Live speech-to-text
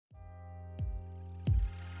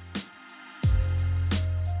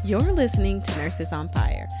You're listening to Nurses on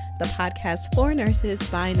Fire, the podcast for nurses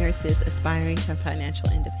by nurses aspiring to financial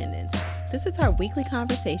independence. This is our weekly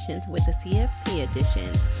conversations with the CFP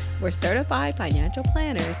edition, where certified financial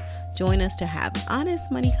planners join us to have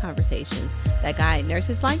honest money conversations that guide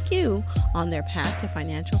nurses like you on their path to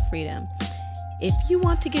financial freedom. If you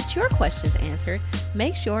want to get your questions answered,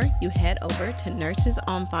 make sure you head over to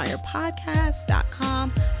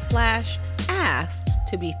nursesonfirepodcast.com/ask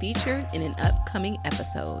to be featured in an upcoming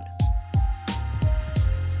episode.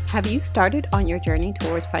 Have you started on your journey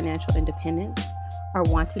towards financial independence or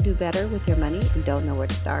want to do better with your money and don't know where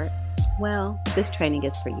to start? Well, this training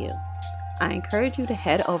is for you. I encourage you to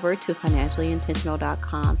head over to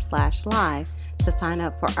financiallyintentional.com/live to sign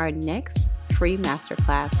up for our next free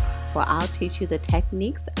masterclass where I'll teach you the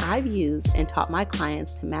techniques I've used and taught my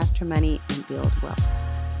clients to master money and build wealth.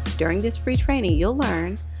 During this free training, you'll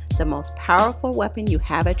learn the most powerful weapon you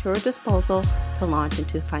have at your disposal to launch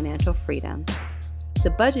into financial freedom, the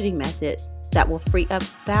budgeting method that will free up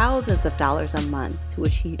thousands of dollars a month to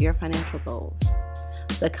achieve your financial goals,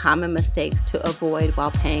 the common mistakes to avoid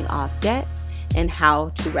while paying off debt, and how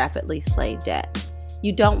to rapidly slay debt.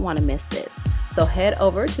 You don't want to miss this. So head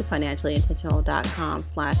over to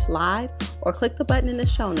financiallyintentional.com/live or click the button in the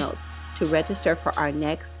show notes to register for our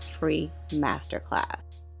next free masterclass.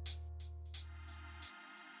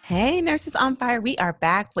 Hey, Nurses on Fire. We are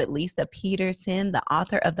back with Lisa Peterson, the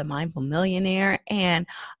author of The Mindful Millionaire and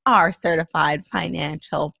our certified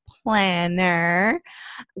financial planner.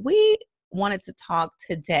 We wanted to talk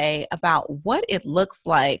today about what it looks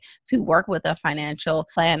like to work with a financial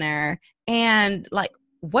planner and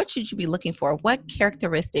what should you be looking for? What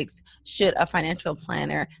characteristics should a financial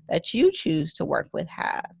planner that you choose to work with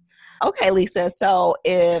have? Okay, Lisa, so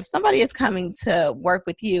if somebody is coming to work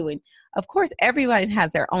with you, and of course, everybody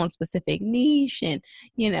has their own specific niche and,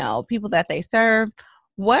 people that they serve,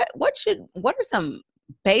 what are some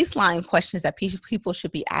baseline questions that people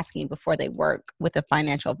should be asking before they work with a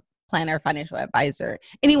financial planner, financial advisor,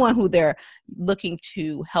 anyone who they're looking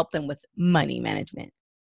to help them with money management?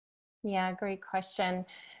 Yeah, great question.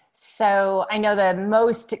 So I know the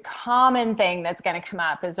most common thing that's going to come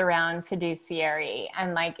up is around fiduciary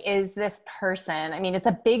and is this person, it's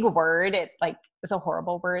a big word. It's a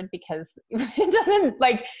horrible word because it doesn't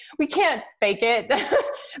we can't fake it.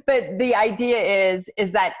 But the idea is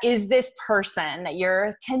this person that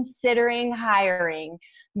you're considering hiring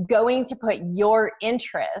going to put your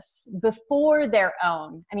interests before their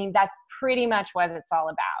own? That's pretty much what it's all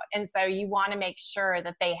about. And so you want to make sure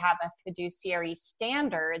that they have a fiduciary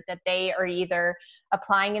standard that they are either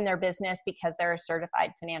applying in their business because they're a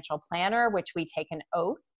certified financial planner, which we take an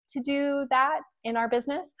oath to do that in our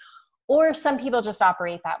business. Or some people just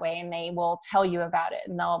operate that way and they will tell you about it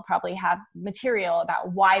and they'll probably have material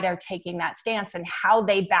about why they're taking that stance and how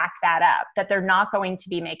they back that up, that they're not going to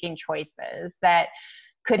be making choices that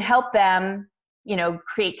could help them,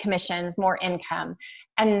 create commissions, more income,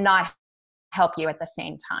 and not help you at the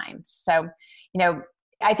same time. So,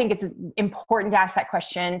 I think it's important to ask that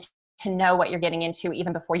question to know what you're getting into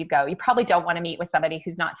even before you go. You probably don't want to meet with somebody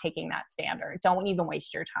who's not taking that standard. Don't even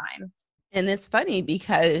waste your time. And it's funny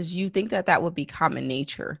because you think that would be common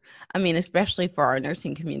nature. Especially for our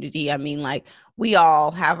nursing community. We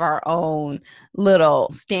all have our own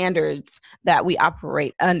little standards that we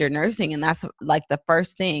operate under nursing. And that's the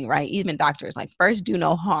first thing, right? Even doctors, first do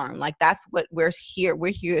no harm. That's what we're here.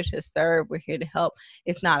 We're here to serve. We're here to help.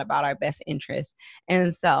 It's not about our best interest.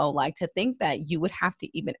 And so to think that you would have to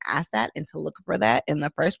even ask that and to look for that in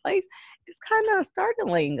the first place is kind of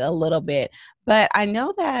startling a little bit. But I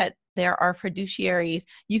know that there are fiduciaries.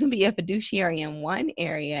 You can be a fiduciary in one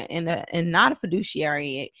area and not a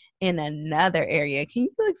fiduciary in another area. Can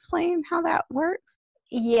you explain how that works?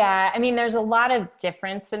 Yeah, there's a lot of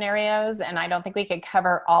different scenarios and I don't think we could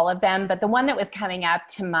cover all of them. But the one that was coming up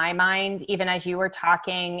to my mind, even as you were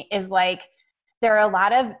talking, is there are a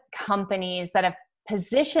lot of companies that have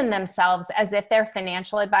positioned themselves as if they're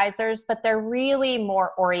financial advisors, but they're really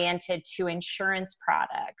more oriented to insurance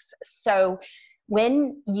products. So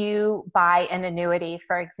when you buy an annuity,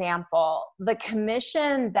 for example, the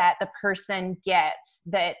commission that the person gets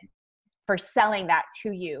for selling that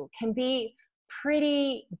to you can be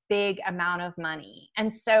pretty big amount of money.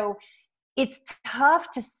 And so it's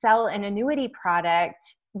tough to sell an annuity product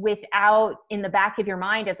without, in the back of your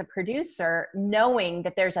mind as a producer, knowing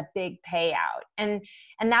that there's a big payout. And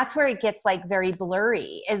that's where it gets very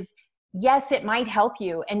blurry is, yes, it might help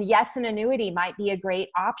you. And yes, an annuity might be a great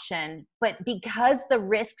option, but because the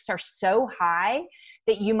risks are so high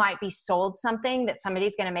that you might be sold something that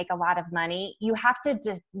somebody's going to make a lot of money, you have to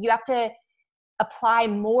apply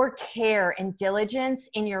more care and diligence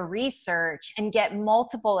in your research and get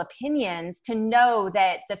multiple opinions to know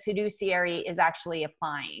that the fiduciary is actually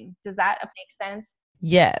applying. Does that make sense?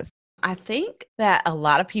 Yes. I think that a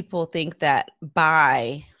lot of people think that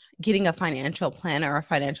by getting a financial planner or a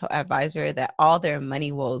financial advisor that all their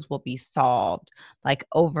money woes will be solved like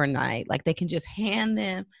overnight. Like they can just hand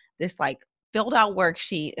them this like filled out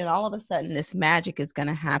worksheet and all of a sudden this magic is going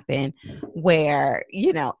to happen where,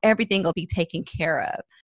 everything will be taken care of.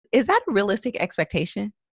 Is that a realistic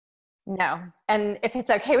expectation? No. And if it's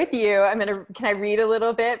okay with you, can I read a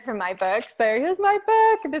little bit from my book? So here's my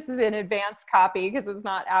book. This is an advanced copy because it's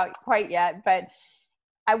not out quite yet. But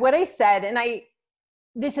what I said,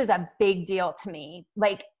 this is a big deal to me,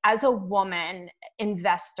 like as a woman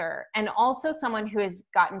investor and also someone who has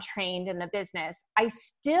gotten trained in the business, I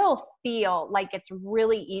still feel like it's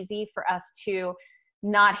really easy for us to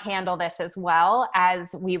not handle this as well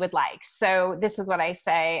as we would like. So this is what I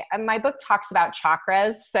say. My book talks about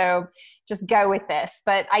chakras, so just go with this.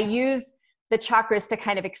 But I use the chakras to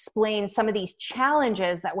kind of explain some of these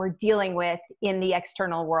challenges that we're dealing with in the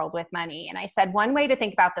external world with money. And I said, one way to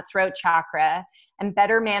think about the throat chakra and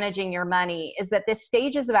better managing your money is that this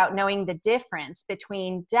stage is about knowing the difference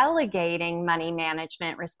between delegating money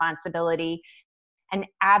management responsibility and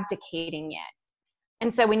abdicating it.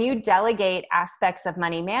 And so when you delegate aspects of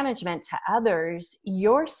money management to others,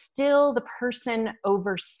 you're still the person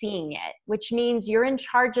overseeing it, which means you're in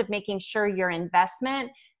charge of making sure your investment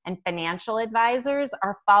and financial advisors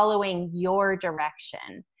are following your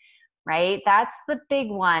direction, right? That's the big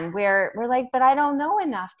one where we're like, but I don't know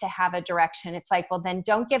enough to have a direction. It's like, well, then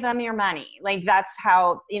don't give them your money. Like that's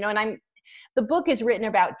how, and the book is written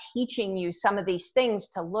about teaching you some of these things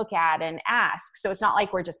to look at and ask. So it's not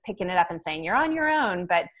like we're just picking it up and saying, you're on your own,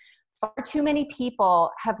 but far too many people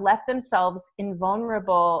have left themselves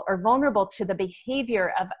vulnerable to the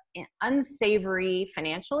behavior of unsavory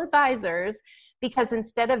financial advisors because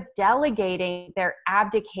instead of delegating, they're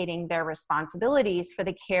abdicating their responsibilities for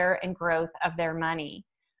the care and growth of their money.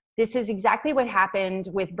 This is exactly what happened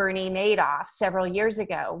with Bernie Madoff several years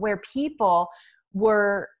ago, where people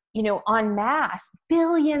were, en masse,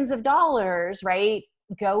 billions of dollars, right,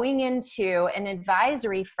 going into an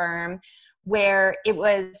advisory firm where it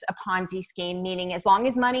was a Ponzi scheme, meaning as long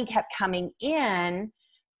as money kept coming in,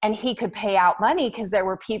 and he could pay out money because there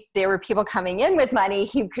were people coming in with money.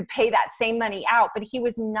 He could pay that same money out, but he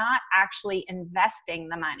was not actually investing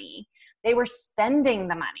the money. They were spending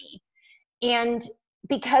the money. And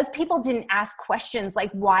because people didn't ask questions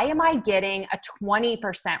like, why am I getting a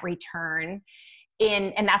 20% return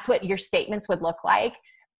and that's what your statements would look like,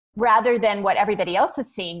 rather than what everybody else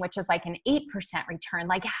is seeing, which is like an 8% return.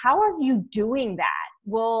 Like, how are you doing that?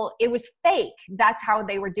 Well, it was fake. That's how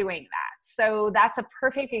they were doing that. So that's a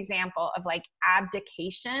perfect example of like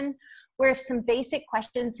abdication, where if some basic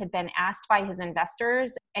questions had been asked by his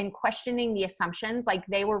investors and questioning the assumptions, like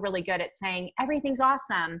they were really good at saying, everything's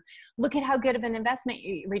awesome. Look at how good of an investment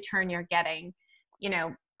return you're getting.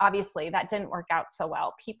 Obviously that didn't work out so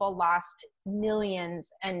well. People lost millions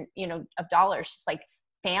of dollars, just like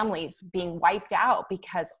families being wiped out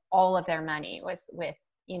because all of their money was with,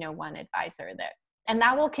 one advisor and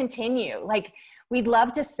that will continue. Like, we'd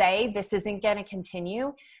love to say this isn't going to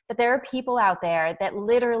continue, but there are people out there that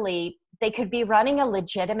literally they could be running a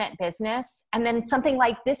legitimate business and then something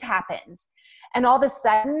like this happens. And all of a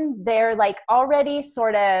sudden they're like already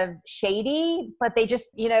sort of shady, but they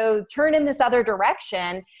just, turn in this other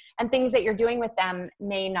direction and things that you're doing with them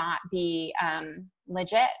may not be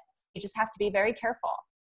legit. You just have to be very careful.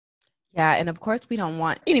 Yeah. And of course, we don't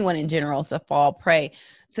want anyone in general to fall prey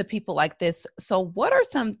to people like this. So what are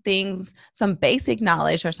some things, some basic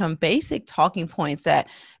knowledge or some basic talking points that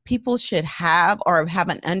people should have or have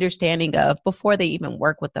an understanding of before they even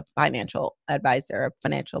work with a financial advisor or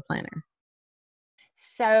financial planner?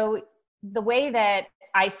 So the way that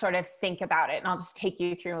I sort of think about it, and I'll just take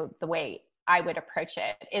you through the way I would approach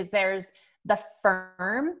it, is there's the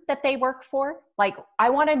firm that they work for. Like, I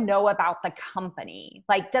want to know about the company.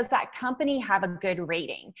 Like, does that company have a good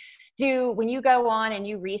rating? When you go on and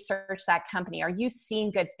you research that company, are you seeing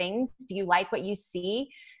good things? Do you like what you see?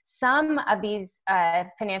 Some of these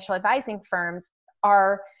financial advising firms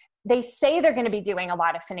they say they're going to be doing a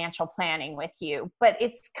lot of financial planning with you, but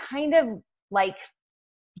it's kind of like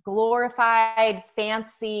glorified,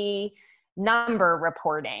 fancy number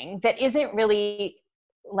reporting that isn't really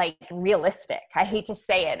like realistic. I hate to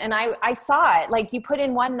say it. And I saw it, like you put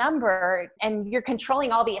in one number and you're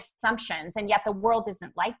controlling all the assumptions, and yet the world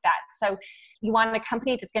isn't like that. So you want a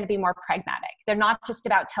company that's going to be more pragmatic. They're not just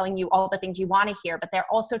about telling you all the things you want to hear, but they're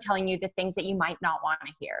also telling you the things that you might not want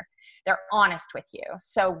to hear. They're honest with you.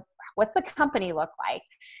 So what's the company look like?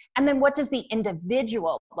 And then what does the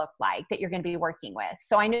individual look like that you're going to be working with?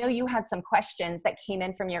 So I know you had some questions that came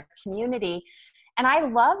in from your community. And I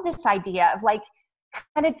love this idea of like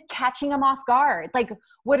kind of catching them off guard. Like,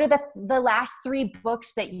 what are the last 3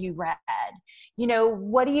 books that you read? You know,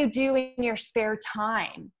 what do you do in your spare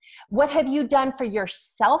time? What have you done for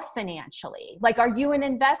yourself financially? Like, are you an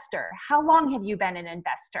investor? How long have you been an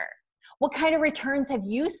investor? What kind of returns have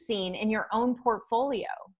you seen in your own portfolio?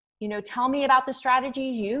 You know, tell me about the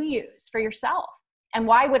strategies you use for yourself. And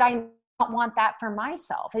why would I not want that for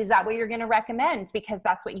myself? Is that what you're going to recommend? Because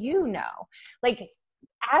that's what you know. Like,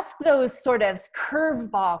 ask those sort of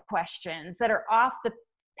curveball questions that are off the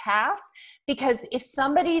path, because if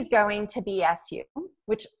somebody's going to BS you,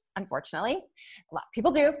 which unfortunately a lot of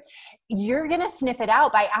people do, you're going to sniff it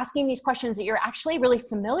out by asking these questions that you're actually really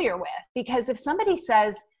familiar with. Because if somebody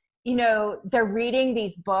says, you know, they're reading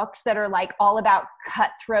these books that are like all about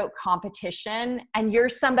cutthroat competition, and you're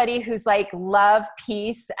somebody who's like love,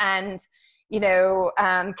 peace, and, you know,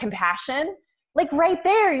 compassion, like right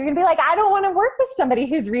there, you're going to be like, I don't want to work with somebody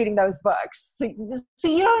who's reading those books. So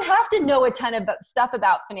you don't have to know a ton of stuff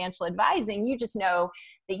about financial advising. You just know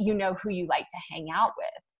that you know who you like to hang out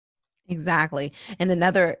with. Exactly. And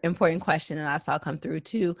another important question that I saw come through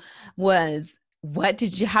too was,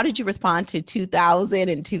 how did you respond to 2000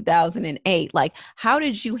 and 2008? Like, how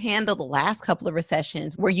did you handle the last couple of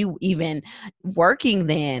recessions? Were you even working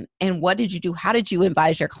then? And what did you do? How did you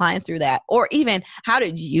advise your clients through that? Or even how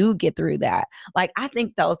did you get through that? Like, I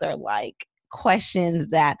think those are like questions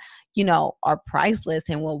that, you know, are priceless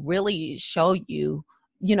and will really show you,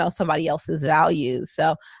 you know, somebody else's values.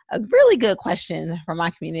 So a really good question from my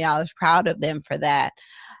community. I was proud of them for that.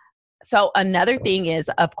 So another thing is,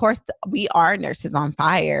 of course, we are Nurses on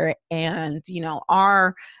Fire, and, you know,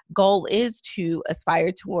 our goal is to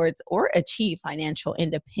aspire towards or achieve financial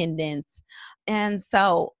independence. And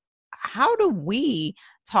so how do we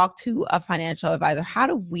talk to a financial advisor? How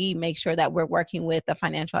do we make sure that we're working with a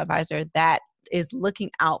financial advisor that is looking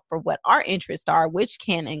out for what our interests are, which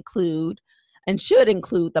can include and should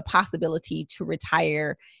include the possibility to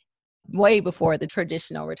retire way before the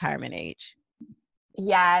traditional retirement age?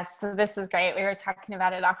 Yes, so this is great. We were talking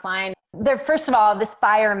about it offline. There, first of all, this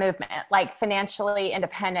FIRE movement, like financially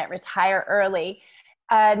independent, retire early.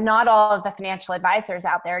 Not all of the financial advisors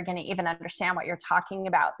out there are going to even understand what you're talking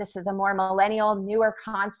about. This is a more millennial, newer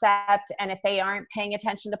concept. And if they aren't paying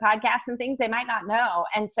attention to podcasts and things, they might not know.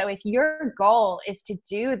 And so if your goal is to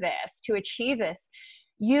do this, to achieve this,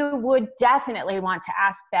 you would definitely want to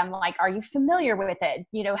ask them, like, are you familiar with it?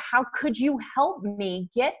 You know, how could you help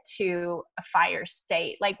me get to a FIRE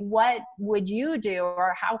state? Like, what would you do?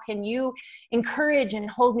 Or how can you encourage and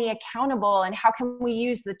hold me accountable? And how can we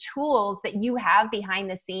use the tools that you have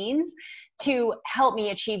behind the scenes to help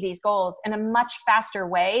me achieve these goals in a much faster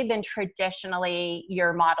way than traditionally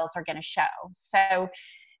your models are going to show? So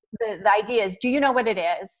the idea is, do you know what it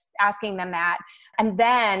is? Asking them that. And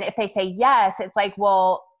then if they say yes, it's like,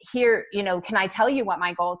 well, here, you know, can I tell you what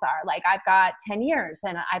my goals are? Like, I've got 10 years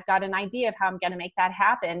and I've got an idea of how I'm going to make that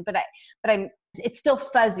happen. But it's still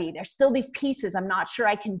fuzzy. There's still these pieces I'm not sure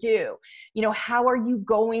I can do. You know, how are you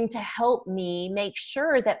going to help me make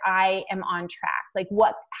sure that I am on track? Like,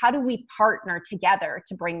 how do we partner together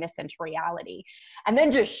to bring this into reality? And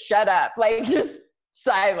then just shut up, like just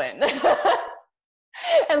silent.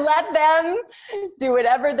 And let them do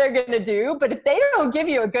whatever they're going to do. But if they don't give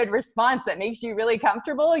you a good response that makes you really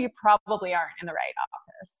comfortable, you probably aren't in the right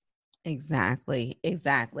office. Exactly,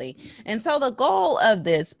 exactly. And so the goal of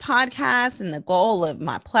this podcast and the goal of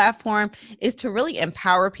my platform is to really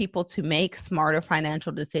empower people to make smarter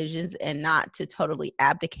financial decisions and not to totally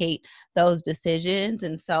abdicate those decisions.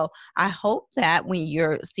 And so I hope that when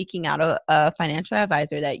you're seeking out a financial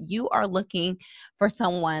advisor, that you are looking for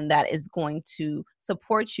someone that is going to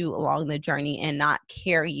support you along the journey and not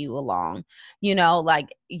carry you along. You know, like,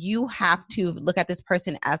 you have to look at this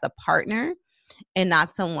person as a partner and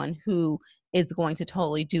not someone who is going to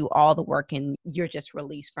totally do all the work and you're just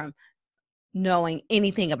released from knowing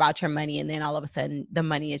anything about your money, and then all of a sudden the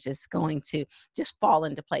money is just going to just fall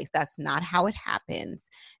into place. That's not how it happens.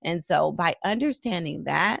 And so by understanding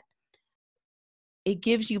that, it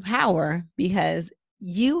gives you power because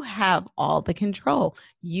you have all the control.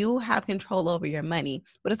 You have control over your money,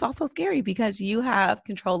 but it's also scary because you have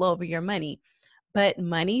control over your money. But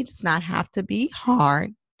money does not have to be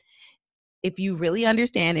hard. If you really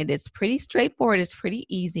understand it, it's pretty straightforward. It's pretty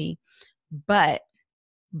easy, but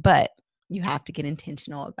but you have to get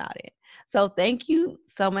intentional about it. So thank you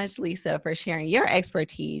so much, Lisa, for sharing your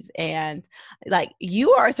expertise. And like,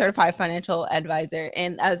 you are a certified financial advisor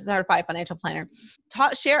and a certified financial planner.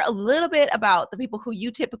 Share a little bit about the people who you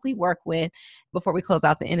typically work with before we close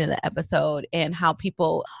out the end of the episode, and how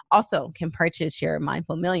people also can purchase your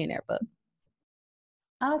Mindful Millionaire book.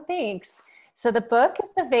 Oh, thanks. So the book is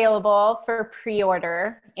available for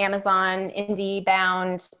pre-order, Amazon,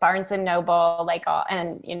 IndieBound, Barnes and Noble, like all,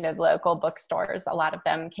 and local bookstores. A lot of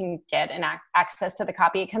them can get access to the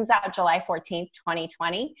copy. It comes out July 14th,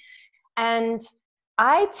 2020. And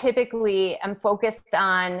I typically am focused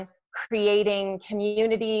on creating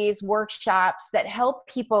communities, workshops that help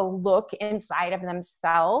people look inside of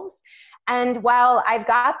themselves. And while I've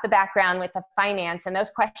got the background with the finance and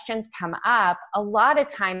those questions come up, a lot of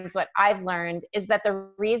times what I've learned is that the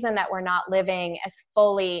reason that we're not living as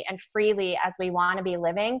fully and freely as we want to be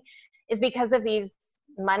living is because of these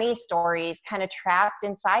money stories kind of trapped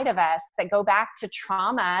inside of us that go back to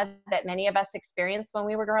trauma that many of us experienced when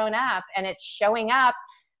we were growing up. And it's showing up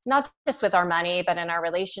not just with our money, but in our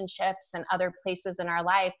relationships and other places in our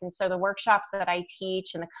life. And so the workshops that I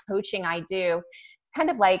teach and the coaching I do, it's kind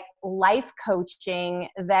of like life coaching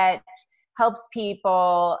that helps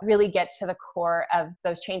people really get to the core of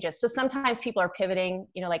those changes. So sometimes people are pivoting,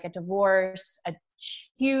 like a divorce, a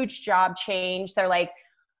huge job change. They're like,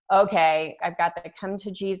 okay, I've got the come to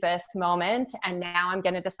Jesus moment, and now I'm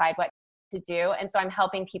going to decide what to do. And so I'm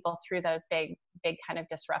helping people through those big kind of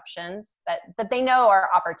disruptions that they know are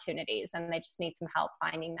opportunities, and they just need some help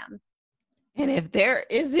finding them. And if there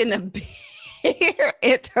isn't a big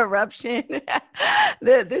interruption,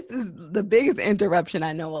 this is the biggest interruption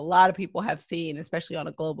I know a lot of people have seen, especially on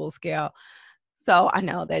a global scale. So I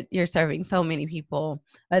know that you're serving so many people.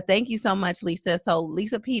 Thank you so much, Lisa. So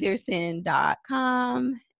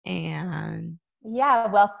lisapeterson.com and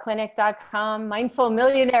wealthclinic.com,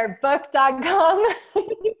 mindfulmillionairebook.com.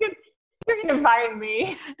 You're going to find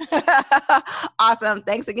me. Awesome.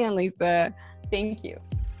 Thanks again, Lisa. Thank you.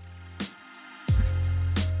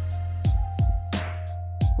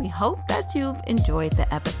 We hope that you've enjoyed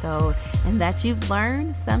the episode and that you've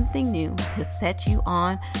learned something new to set you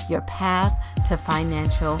on your path to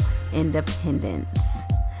financial independence.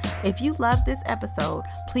 If you love this episode,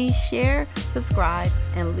 please share, subscribe,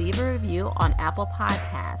 and leave a review on Apple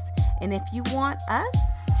Podcasts. And if you want us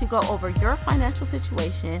to go over your financial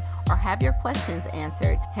situation or have your questions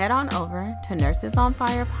answered, head on over to Nurses on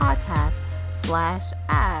Fire podcast/ask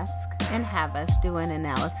and have us do an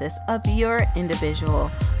analysis of your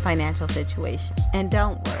individual financial situation. And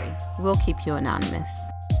don't worry, we'll keep you anonymous.